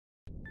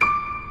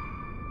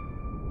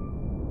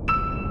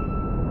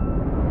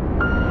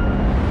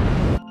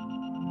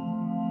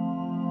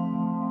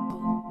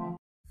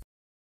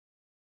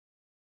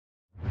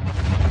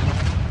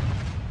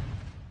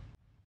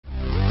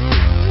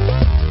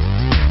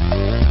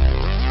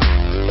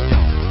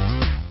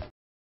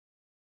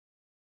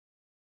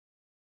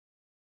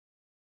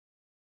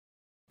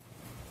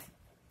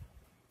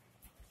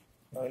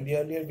Now in the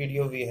earlier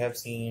video we have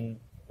seen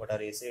what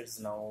are acids.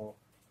 Now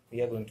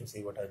we are going to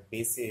see what are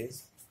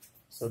bases.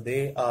 So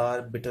they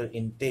are bitter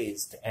in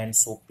taste and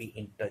soapy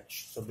in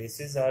touch. So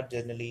bases are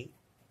generally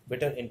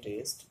bitter in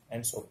taste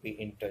and soapy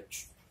in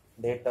touch.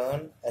 They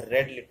turn a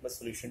red litmus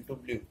solution to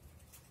blue.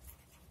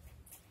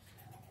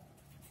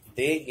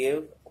 They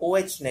give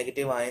OH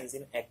negative ions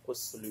in aqueous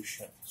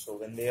solution. So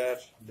when they are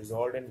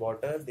dissolved in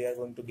water, they are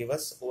going to give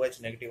us OH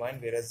negative ion,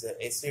 whereas the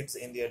acids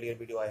in the earlier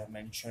video I have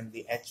mentioned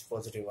the H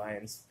positive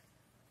ions.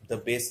 The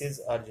bases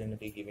are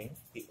generally giving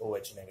the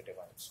OH negative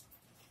ions.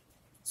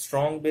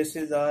 Strong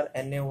bases are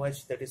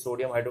NaOH, that is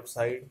sodium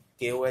hydroxide,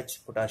 KOH,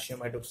 potassium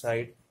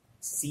hydroxide,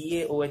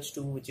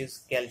 CaOH2, which is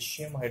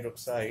calcium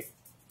hydroxide.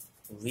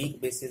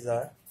 Weak bases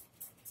are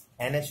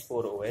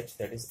NH4OH,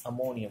 that is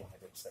ammonium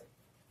hydroxide.